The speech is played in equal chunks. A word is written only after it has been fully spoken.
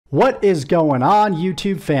What is going on,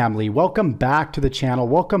 YouTube family? Welcome back to the channel.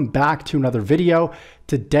 Welcome back to another video.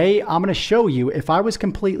 Today, I'm going to show you, if I was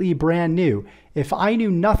completely brand new, if I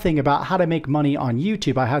knew nothing about how to make money on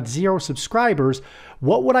YouTube, I had 0 subscribers,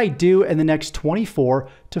 what would I do in the next 24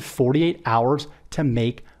 to 48 hours to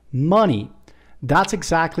make money? That's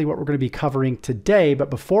exactly what we're going to be covering today. But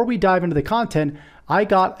before we dive into the content, I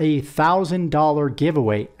got a $1,000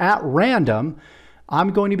 giveaway at random.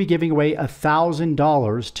 I'm going to be giving away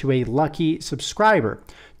 $1,000 to a lucky subscriber.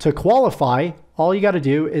 To qualify, all you got to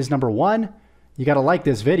do is number 1, you got to like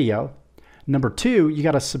this video. Number 2, you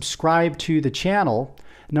got to subscribe to the channel.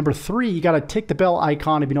 Number 3, you got to tick the bell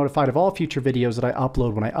icon to be notified of all future videos that I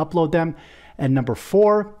upload when I upload them. And number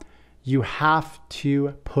 4, you have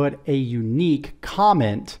to put a unique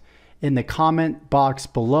comment in the comment box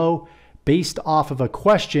below based off of a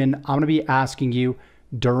question I'm going to be asking you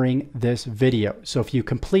during this video. So if you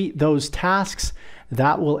complete those tasks,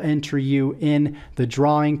 that will enter you in the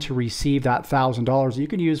drawing to receive that $1,000 you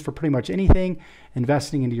can use for pretty much anything,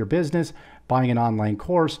 investing into your business, buying an online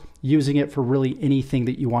course, using it for really anything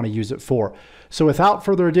that you want to use it for. So without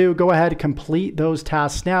further ado, go ahead and complete those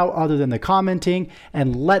tasks now other than the commenting,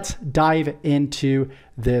 and let's dive into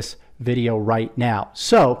this video right now.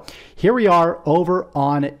 So here we are over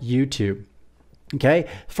on YouTube. Okay,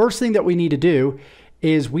 first thing that we need to do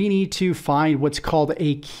is we need to find what's called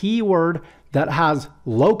a keyword that has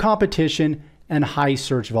low competition and high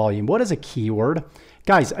search volume. What is a keyword?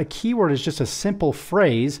 Guys, a keyword is just a simple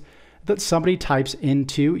phrase that somebody types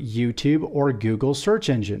into YouTube or Google search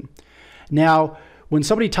engine. Now, when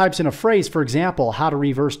somebody types in a phrase, for example, how to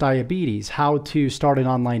reverse diabetes, how to start an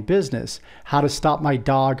online business, how to stop my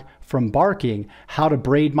dog from barking, how to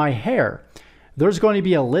braid my hair, there's going to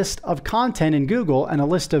be a list of content in Google and a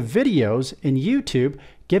list of videos in YouTube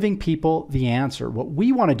giving people the answer. What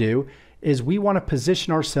we want to do is we want to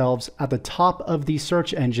position ourselves at the top of these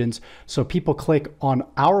search engines so people click on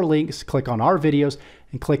our links, click on our videos,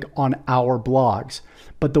 and click on our blogs.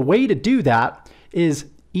 But the way to do that is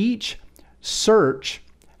each search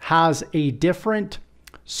has a different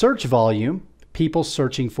search volume, people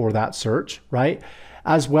searching for that search, right?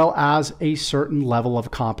 As well as a certain level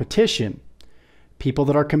of competition. People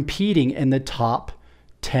that are competing in the top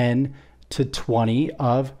 10 to 20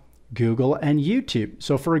 of Google and YouTube.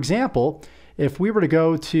 So for example, if we were to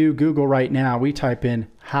go to Google right now, we type in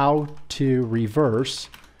how to reverse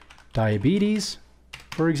diabetes,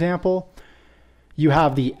 for example, you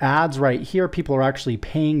have the ads right here. People are actually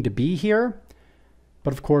paying to be here.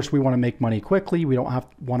 But of course, we want to make money quickly. We don't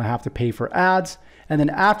want to have to pay for ads. And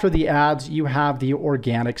then after the ads, you have the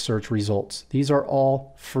organic search results. These are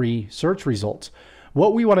all free search results.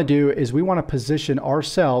 What we want to do is we want to position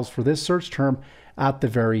ourselves for this search term at the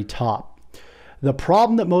very top. The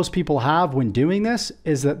problem that most people have when doing this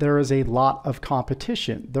is that there is a lot of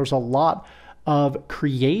competition. There's a lot of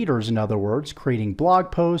creators, in other words, creating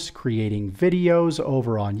blog posts, creating videos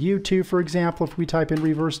over on YouTube, for example. If we type in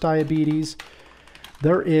reverse diabetes,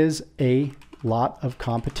 there is a lot of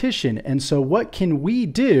competition. And so what can we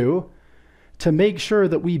do to make sure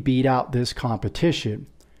that we beat out this competition?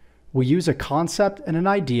 We use a concept and an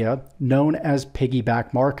idea known as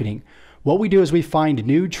piggyback marketing. What we do is we find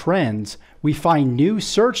new trends, we find new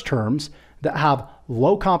search terms that have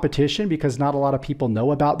low competition because not a lot of people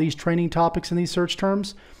know about these training topics in these search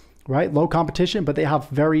terms, right? Low competition, but they have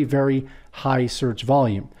very, very high search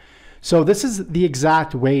volume. So this is the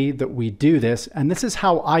exact way that we do this, and this is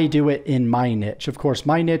how I do it in my niche. Of course,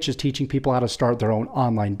 my niche is teaching people how to start their own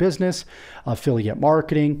online business, affiliate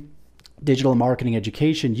marketing, digital marketing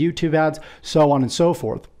education, YouTube ads, so on and so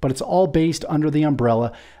forth. But it's all based under the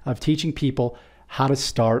umbrella of teaching people how to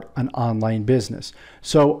start an online business.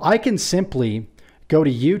 So I can simply go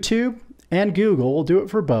to YouTube and Google, we'll do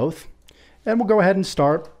it for both, and we'll go ahead and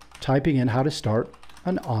start typing in how to start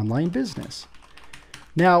an online business.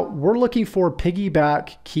 Now, we're looking for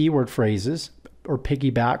piggyback keyword phrases or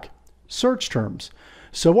piggyback search terms.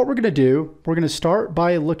 So what we're going to do, we're going to start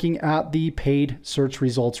by looking at the paid search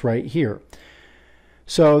results right here.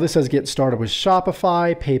 So this says get started with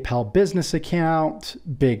Shopify, PayPal business account,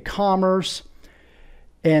 BigCommerce.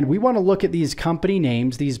 And we want to look at these company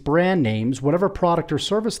names, these brand names, whatever product or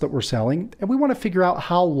service that we're selling, and we want to figure out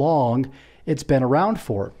how long it's been around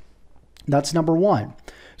for. That's number 1.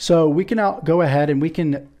 So we can now go ahead and we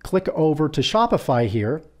can click over to Shopify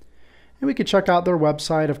here. And we can check out their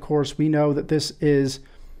website. Of course, we know that this is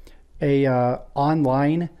a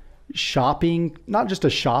online shopping, not just a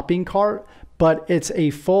shopping cart, but it's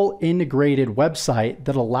a full integrated website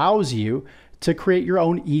that allows you to create your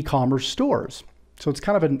own e-commerce stores. So it's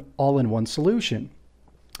kind of an all-in-one solution.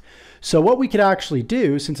 So what we could actually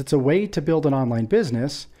do, since it's a way to build an online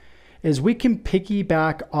business, is we can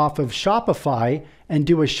piggyback off of Shopify and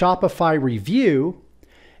do a Shopify review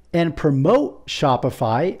and promote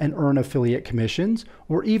Shopify and earn affiliate commissions,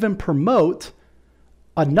 or even promote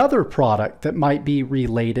another product that might be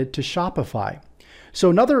related to Shopify. So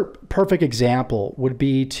another perfect example would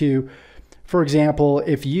be to, for example,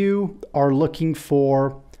 if you are looking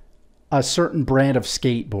for a certain brand of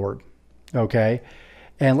skateboard, okay?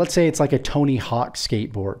 And let's say it's like a Tony Hawk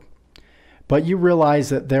skateboard, but you realize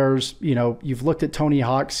that there's, you've looked at Tony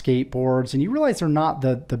Hawk skateboards and you realize they're not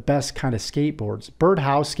the best kind of skateboards.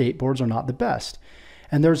 Birdhouse skateboards are not the best.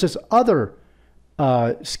 And there's this other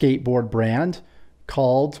skateboard brand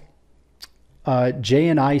called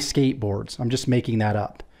J&I Skateboards. I'm just making that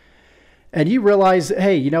up. And you realize,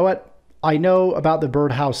 hey, you know what? I know about the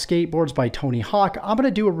Birdhouse skateboards by Tony Hawk. I'm going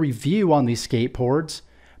to do a review on these skateboards,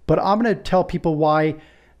 but I'm going to tell people why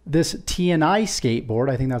this T&I skateboard,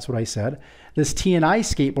 I think that's what I said, this T&I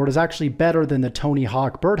skateboard is actually better than the Tony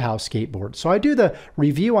Hawk Birdhouse skateboard. So I do the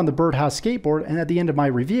review on the Birdhouse skateboard, and at the end of my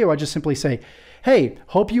review, I just simply say, hey,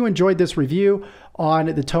 hope you enjoyed this review on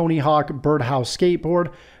the Tony Hawk Birdhouse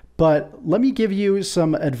skateboard, but let me give you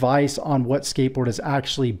some advice on what skateboard is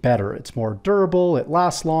actually better. It's more durable, it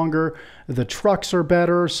lasts longer, the trucks are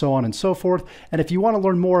better, so on and so forth. And if you want to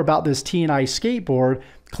learn more about this T&I skateboard,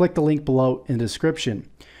 click the link below in the description.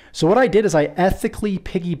 So what I did is I ethically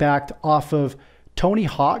piggybacked off of Tony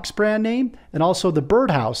Hawk's brand name and also the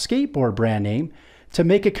Birdhouse skateboard brand name to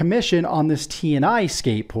make a commission on this T&I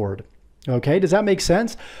skateboard. Okay, does that make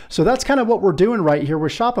sense? So that's kind of what we're doing right here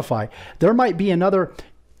with Shopify. There might be another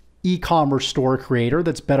e-commerce store creator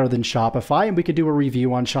that's better than Shopify, and we could do a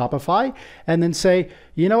review on Shopify and then say,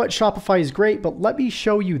 you know what, Shopify is great, but let me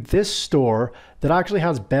show you this store that actually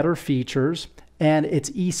has better features and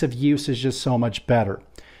its ease of use is just so much better.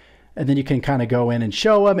 And then you can kind of go in and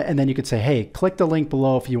show them, and then you could say, hey, click the link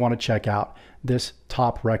below if you want to check out this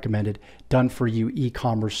top recommended done for you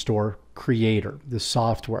e-commerce store creator, the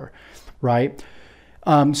software, right?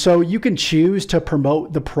 So you can choose to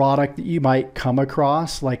promote the product that you might come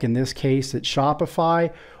across, like in this case at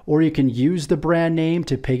Shopify, or you can use the brand name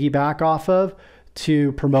to piggyback off of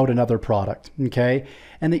to promote another product, okay?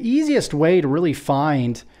 And the easiest way to really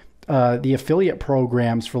find the affiliate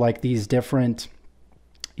programs for like these different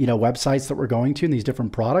websites that we're going to and these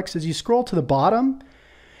different products is you scroll to the bottom,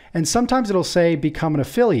 and sometimes it'll say become an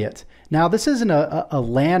affiliate. Now this isn't a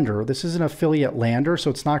lander, this is an affiliate lander, so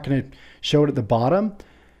it's not going to show it at the bottom.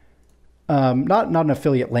 Not an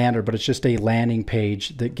affiliate lander, but it's just a landing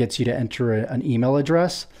page that gets you to enter an email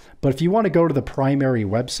address. But if you want to go to the primary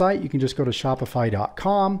website, you can just go to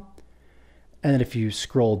shopify.com, and then if you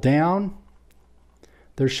scroll down,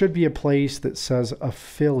 there should be a place that says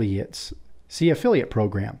affiliates. See, affiliate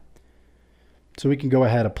program. So we can go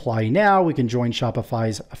ahead, apply now. We can join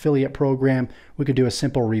Shopify's affiliate program. We could do a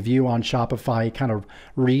simple review on Shopify, kind of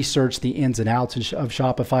research the ins and outs of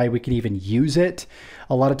Shopify. We can even use it.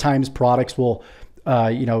 A lot of times products will,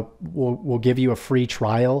 will give you a free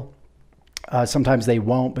trial. Sometimes they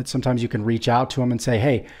won't, but sometimes you can reach out to them and say,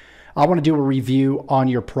 hey, I want to do a review on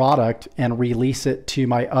your product and release it to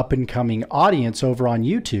my up and coming audience over on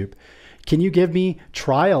YouTube. Can you give me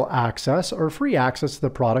trial access or free access to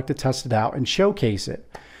the product to test it out and showcase it?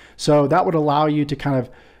 So that would allow you to kind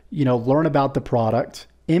of, learn about the product,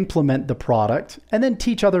 implement the product, and then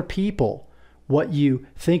teach other people what you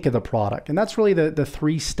think of the product. And that's really the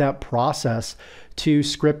three-step process to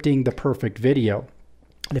scripting the perfect video.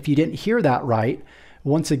 And if you didn't hear that right,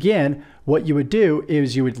 once again, what you would do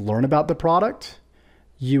is you would learn about the product,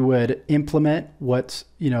 you would implement what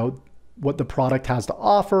the product has to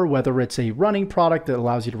offer, whether it's a running product that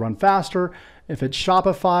allows you to run faster. If it's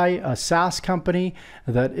Shopify, a SaaS company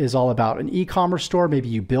that is all about an e-commerce store, maybe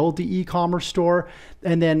you build the e-commerce store.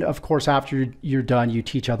 And then of course, after you're done, you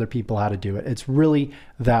teach other people how to do it. It's really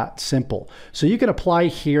that simple. So you can apply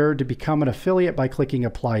here to become an affiliate by clicking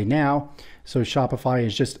apply now. So Shopify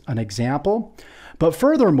is just an example. But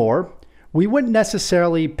furthermore, we wouldn't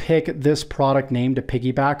necessarily pick this product name to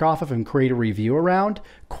piggyback off of and create a review around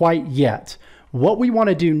quite yet. What we want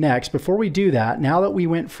to do next, before we do that, now that we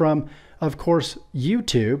went from, of course,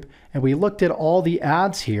 YouTube, and we looked at all the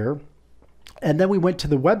ads here, and then we went to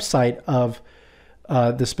the website of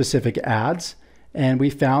the specific ads, and we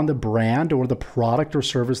found the brand or the product or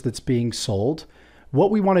service that's being sold.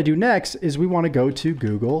 What we want to do next is we want to go to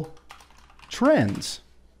Google Trends.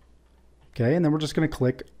 Okay, and then we're just going to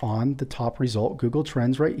click on the top result, Google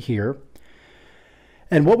Trends right here.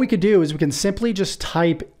 And what we could do is we can simply just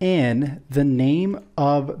type in the name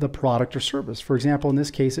of the product or service. For example, in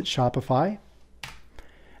this case, it's Shopify.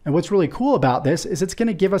 And what's really cool about this is it's going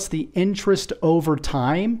to give us the interest over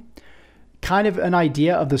time, kind of an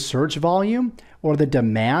idea of the search volume or the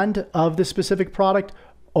demand of the specific product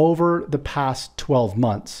over the past 12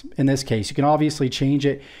 months. In this case, you can obviously change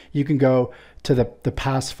it. You can go to the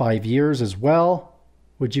past 5 years as well,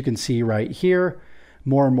 which you can see right here.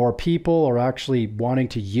 More and more people are actually wanting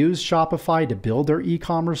to use Shopify to build their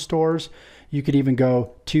e-commerce stores. You could even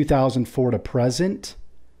go 2004 to present.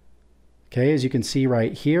 Okay, as you can see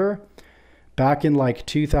right here, back in like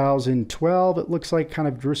 2012, it looks like kind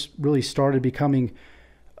of just really started becoming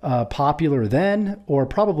popular then, or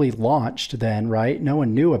probably launched then, right? No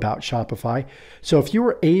one knew about Shopify. So if you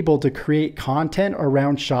were able to create content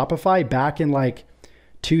around Shopify back in like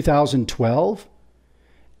 2012,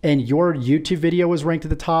 and your YouTube video was ranked at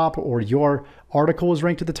the top or your article was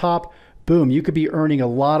ranked at the top, boom, you could be earning a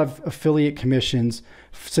lot of affiliate commissions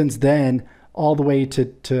since then all the way to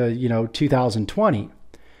 2020.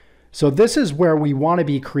 So this is where we want to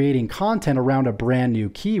be creating content around a brand new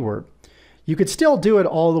keyword. You could still do it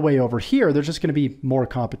all the way over here. There's just going to be more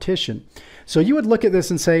competition. So you would look at this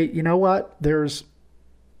and say, you know what, there's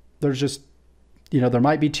just, there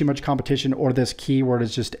might be too much competition, or this keyword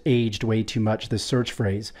is just aged way too much, this search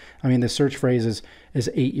phrase. I mean, the search phrase is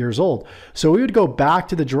 8 years old. So we would go back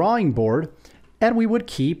to the drawing board and we would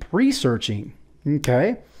keep researching.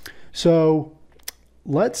 Okay. So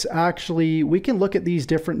we can look at these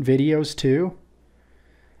different videos too,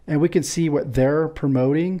 and we can see what they're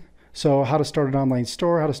promoting. So how to start an online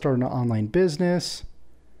store, how to start an online business.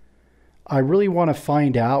 I really want to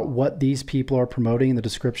find out what these people are promoting in the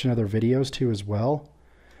description of their videos too as well.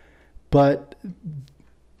 But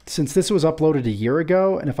since this was uploaded a year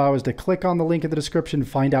ago, and if I was to click on the link in the description and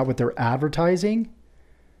find out what they're advertising,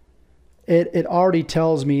 it already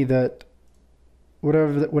tells me that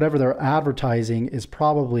whatever they're advertising is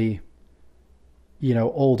probably,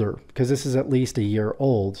 older, because this is at least a year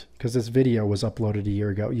old, because this video was uploaded a year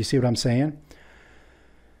ago. You see what I'm saying?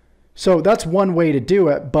 So that's one way to do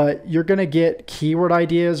it, but you're going to get keyword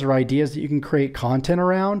ideas or ideas that you can create content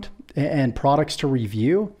around and products to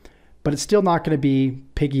review, but it's still not going to be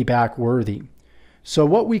piggyback worthy. So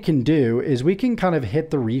what we can do is we can kind of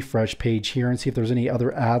hit the refresh page here and see if there's any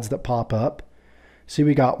other ads that pop up. See,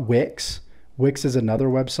 we got Wix. Wix is another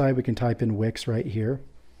website. We can type in Wix right here.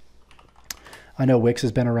 I know Wix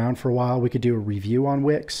has been around for a while. We could do a review on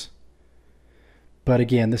Wix. But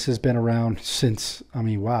again, this has been around since,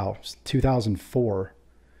 2004.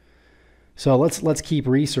 So let's keep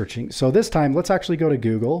researching. So this time, let's actually go to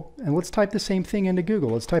Google and let's type the same thing into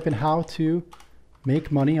Google. Let's type in how to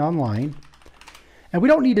make money online. And we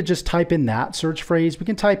don't need to just type in that search phrase. We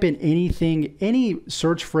can type in anything, any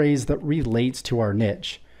search phrase that relates to our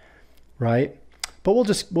niche, right? But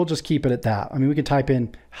we'll just keep it at that. I mean, we can type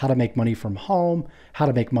in how to make money from home, how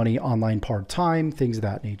to make money online part-time, things of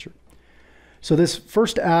that nature. So this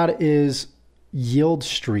first ad is Yield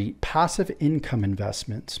Street, passive income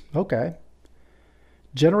investments. Okay.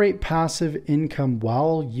 Generate passive income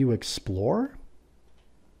while you explore.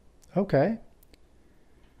 Okay.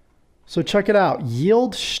 So check it out,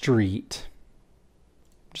 Yield Street.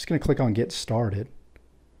 I'm just going to click on Get Started.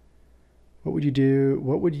 What would you do?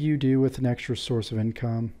 What would you do with an extra source of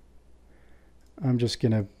income? I'm just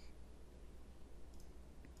going to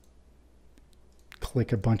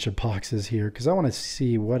click a bunch of boxes here because I want to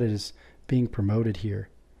see what is being promoted here.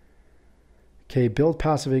 Okay, build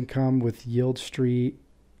passive income with Yield Street,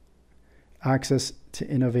 access to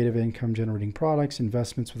innovative income generating products,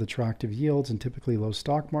 investments with attractive yields and typically low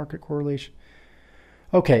stock market correlation.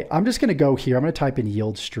 Okay, I'm just going to go here. I'm going to type in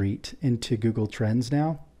Yield Street into Google Trends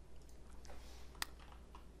now.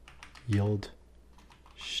 Yield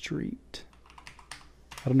Street.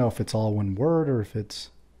 I don't know if it's all one word or if it's,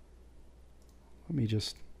 let me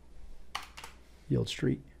just, Yield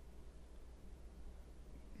Street.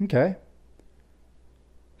 Okay.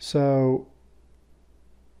 So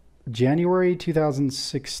January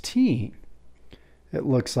 2016, it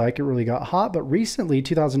looks like it really got hot, but recently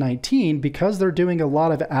 2019, because they're doing a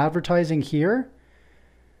lot of advertising here,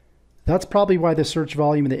 that's probably why the search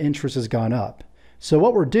volume and the interest has gone up. So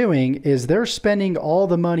what we're doing is they're spending all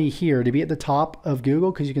the money here to be at the top of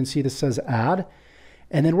Google, because you can see this says ad.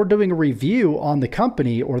 And then we're doing a review on the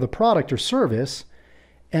company or the product or service,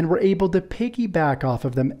 and we're able to piggyback off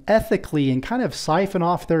of them ethically and kind of siphon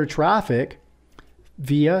off their traffic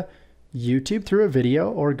via YouTube through a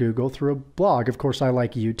video or Google through a blog. Of course, I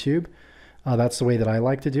like YouTube. That's the way that I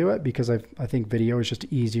like to do it because I think video is just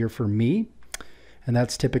easier for me. And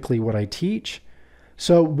that's typically what I teach.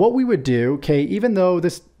 So what we would do, okay, even though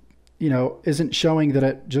this, isn't showing that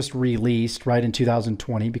it just released right in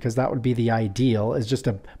 2020, because that would be the ideal, is just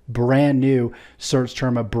a brand new search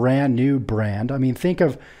term, a brand new brand. I mean, think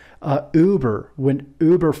of Uber. When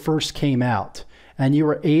Uber first came out and you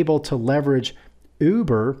were able to leverage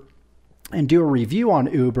Uber and do a review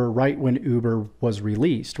on Uber right when Uber was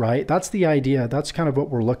released, right? That's the idea. That's kind of what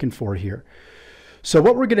we're looking for here. So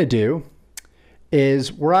what we're going to do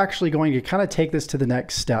is we're actually going to kind of take this to the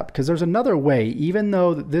next step, because there's another way. Even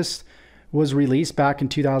though this was released back in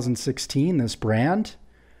 2016, this brand,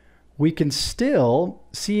 we can still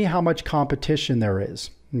see how much competition there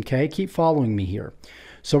is. Okay, keep following me here.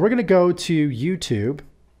 So we're going to go to YouTube,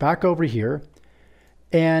 back over here,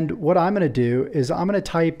 and what I'm going to do is I'm going to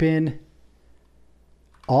type in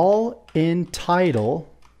all in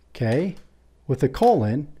title, okay, with a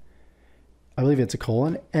colon. I believe it's a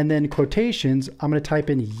colon, and then quotations. I'm going to type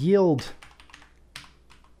in Yield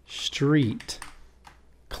Street,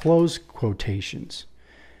 close quotations.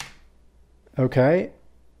 Okay.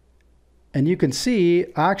 And you can see,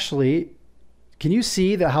 actually, can you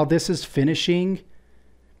see that how this is finishing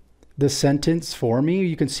the sentence for me?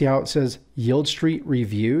 You can see how it says Yield Street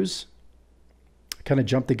Reviews. I kind of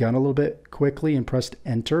jumped the gun a little bit quickly and pressed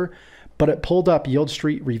enter, but it pulled up Yield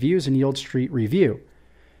Street Reviews and Yield Street Review.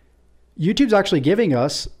 YouTube's actually giving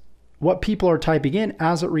us what people are typing in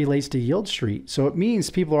as it relates to Yield Street. So it means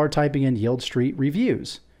people are typing in Yield Street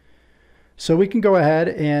Reviews. So we can go ahead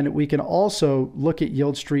and we can also look at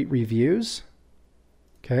Yield Street Reviews.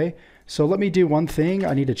 Okay, so let me do one thing.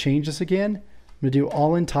 I need to change this again. I'm going to do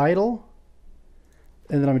all in title,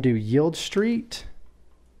 and then I'm going to do Yield Street,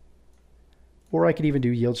 or I could even do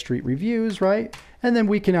Yield Street Reviews, right? And then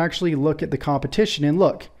we can actually look at the competition, and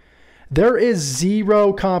look, there is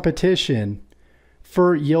zero competition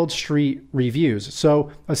for Yield Street Reviews.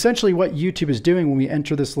 So essentially what YouTube is doing when we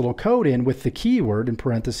enter this little code in with the keyword in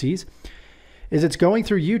parentheses is it's going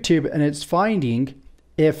through YouTube and it's finding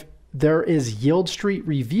if there is Yield Street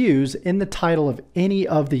Reviews in the title of any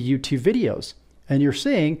of the YouTube videos. And you're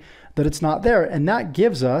seeing that it's not there. And that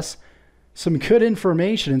gives us some good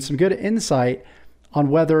information and some good insight on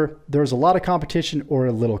whether there's a lot of competition or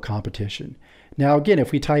a little competition. Now, again,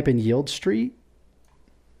 if we type in Yield Street,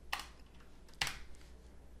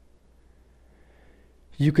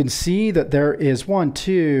 you can see that there is 1,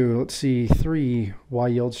 2, let's see, 3, Y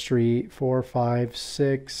Yield Street, 4, 5,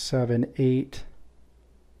 6, 7, 8,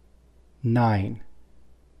 9.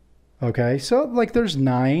 Okay, so like there's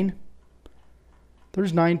 9.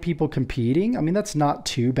 There's 9 people competing. I mean, that's not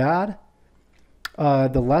too bad.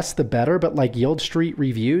 The less the better, but like Yield Street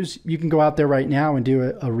Reviews, you can go out there right now and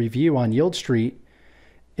do a review on Yield Street,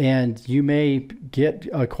 and you may get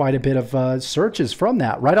quite a bit of searches from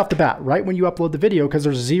that right off the bat, right when you upload the video, because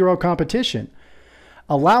there's zero competition,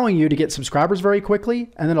 allowing you to get subscribers very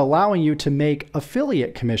quickly, and then allowing you to make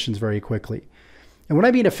affiliate commissions very quickly. And when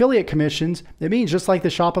I mean affiliate commissions, it means just like the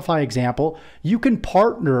Shopify example, you can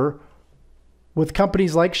partner with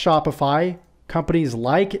companies like Shopify, companies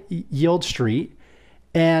like Yield Street,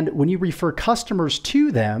 and when you refer customers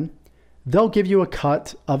to them, they'll give you a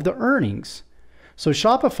cut of the earnings. So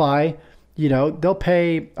Shopify, they'll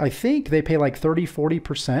pay, I think they pay like 30,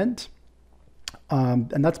 40%.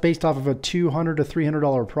 And that's based off of a $200 to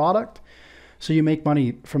 $300 product. So you make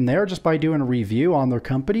money from there just by doing a review on their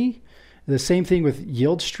company. The same thing with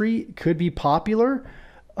Yield Street, could be popular,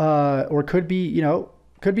 or could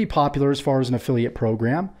be popular as far as an affiliate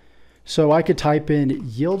program. So I could type in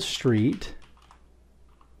Yield Street,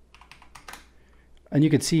 and you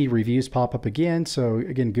can see reviews pop up again. So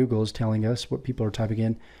again, Google is telling us what people are typing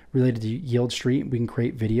in related to Yield Street. We can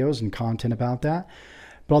create videos and content about that.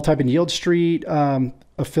 But I'll type in Yield Street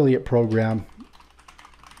affiliate program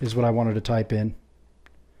is what I wanted to type in.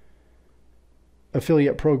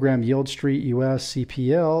 Affiliate program, Yield Street US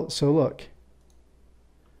CPL. So look,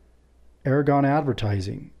 Aragon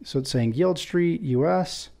Advertising. So it's saying Yield Street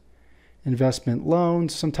US, investment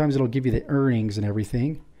loans. Sometimes it'll give you the earnings and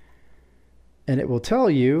everything. And it will tell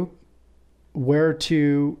you where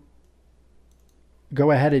to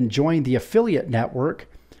go ahead and join the affiliate network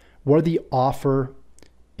where the offer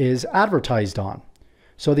is advertised on.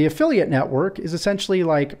 So the affiliate network is essentially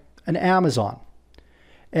like an Amazon.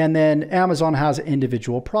 And then Amazon has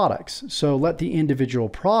individual products. So let the individual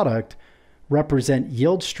product represent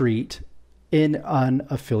Yield Street in an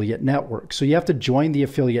affiliate network. So you have to join the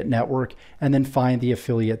affiliate network and then find the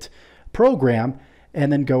affiliate program and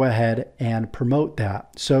then go ahead and promote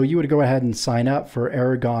that. So you would go ahead and sign up for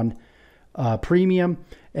Aragon Premium,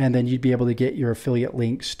 and then you'd be able to get your affiliate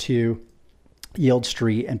links to Yield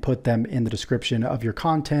Street and put them in the description of your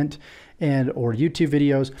content and or YouTube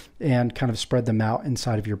videos and kind of spread them out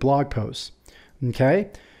inside of your blog posts. Okay.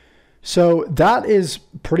 So that is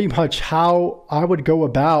pretty much how I would go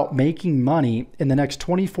about making money in the next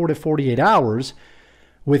 24 to 48 hours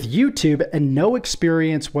with YouTube and no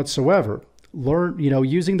experience whatsoever. Learn,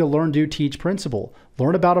 using the learn, do, teach principle.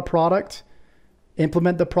 Learn about a product,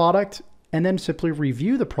 implement the product, and then simply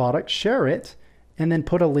review the product, share it, and then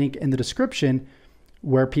put a link in the description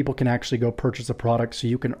where people can actually go purchase a product so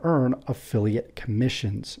you can earn affiliate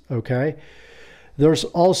commissions. Okay. There's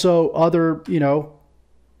also other,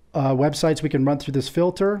 websites we can run through this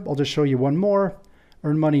filter. I'll just show you one more.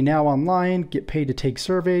 Earn money now online, get paid to take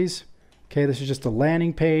surveys. Okay, this is just a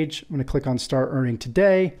landing page. I'm going to click on start earning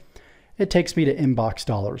today. It takes me to inbox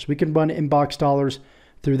dollars. We can run inbox dollars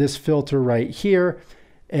through this filter right here.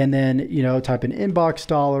 And then, type in inbox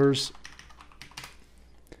dollars.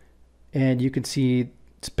 And you can see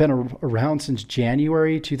it's been around since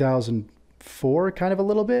January 2004, kind of a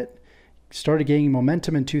little bit. Started gaining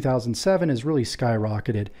momentum in 2007, has really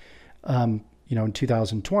skyrocketed, in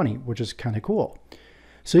 2020, which is kind of cool.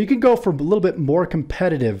 So you can go for a little bit more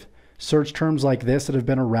competitive search terms like this that have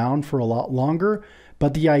been around for a lot longer.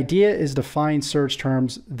 But the idea is to find search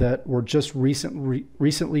terms that were just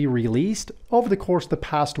recently released over the course of the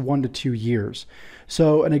past 1 to 2 years.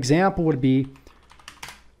 So an example would be,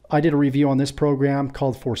 I did a review on this program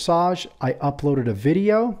called Forsage. I uploaded a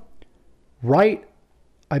video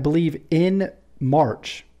I believe in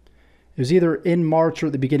March. It was either in March or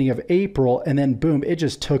at the beginning of April, and then boom, it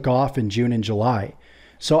just took off in June and July.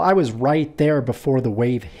 So I was right there before the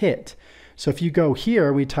wave hit. So if you go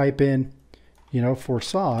here, we type in,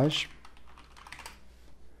 Forsage,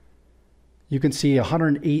 you can see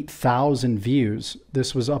 108,000 views.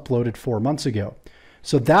 This was uploaded 4 months ago.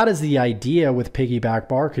 So that is the idea with piggyback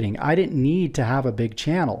marketing. I didn't need to have a big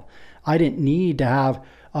channel. I didn't need to have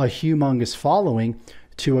a humongous following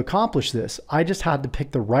to accomplish this. I just had to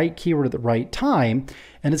pick the right keyword at the right time,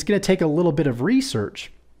 and it's going to take a little bit of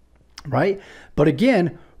research, right? But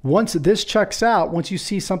again, once this checks out, once you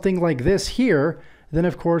see something like this here, then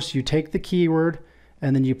of course you take the keyword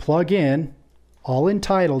and then you plug in all in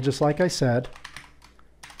title, just like I said,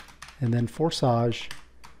 and then Forsage,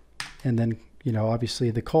 and then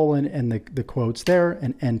obviously the colon and the quotes there,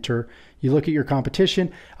 and enter. You look at your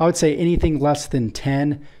competition. I would say anything less than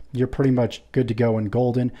 10, you're pretty much good to go and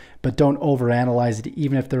golden, but don't overanalyze it.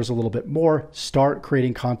 Even if there's a little bit more, start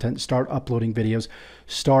creating content, start uploading videos,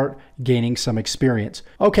 start gaining some experience.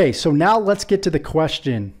 Okay, so now let's get to the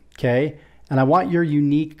question, okay? And I want your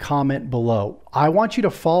unique comment below. I want you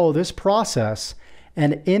to follow this process,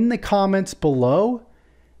 and in the comments below,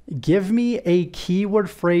 give me a keyword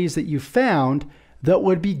phrase that you found that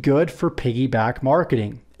would be good for piggyback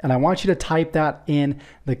marketing. And I want you to type that in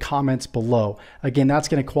the comments below. Again, that's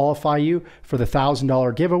going to qualify you for the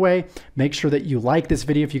 $1,000 giveaway. Make sure that you like this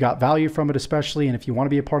video if you got value from it, especially. And if you want to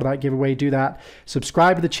be a part of that giveaway, do that.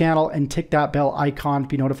 Subscribe to the channel and tick that bell icon to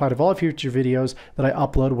be notified of all future videos that I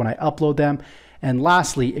upload when I upload them. And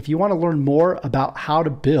lastly, if you want to learn more about how to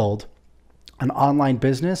build an online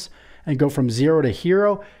business and go from zero to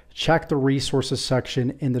hero, check the resources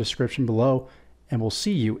section in the description below, and we'll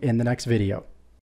see you in the next video.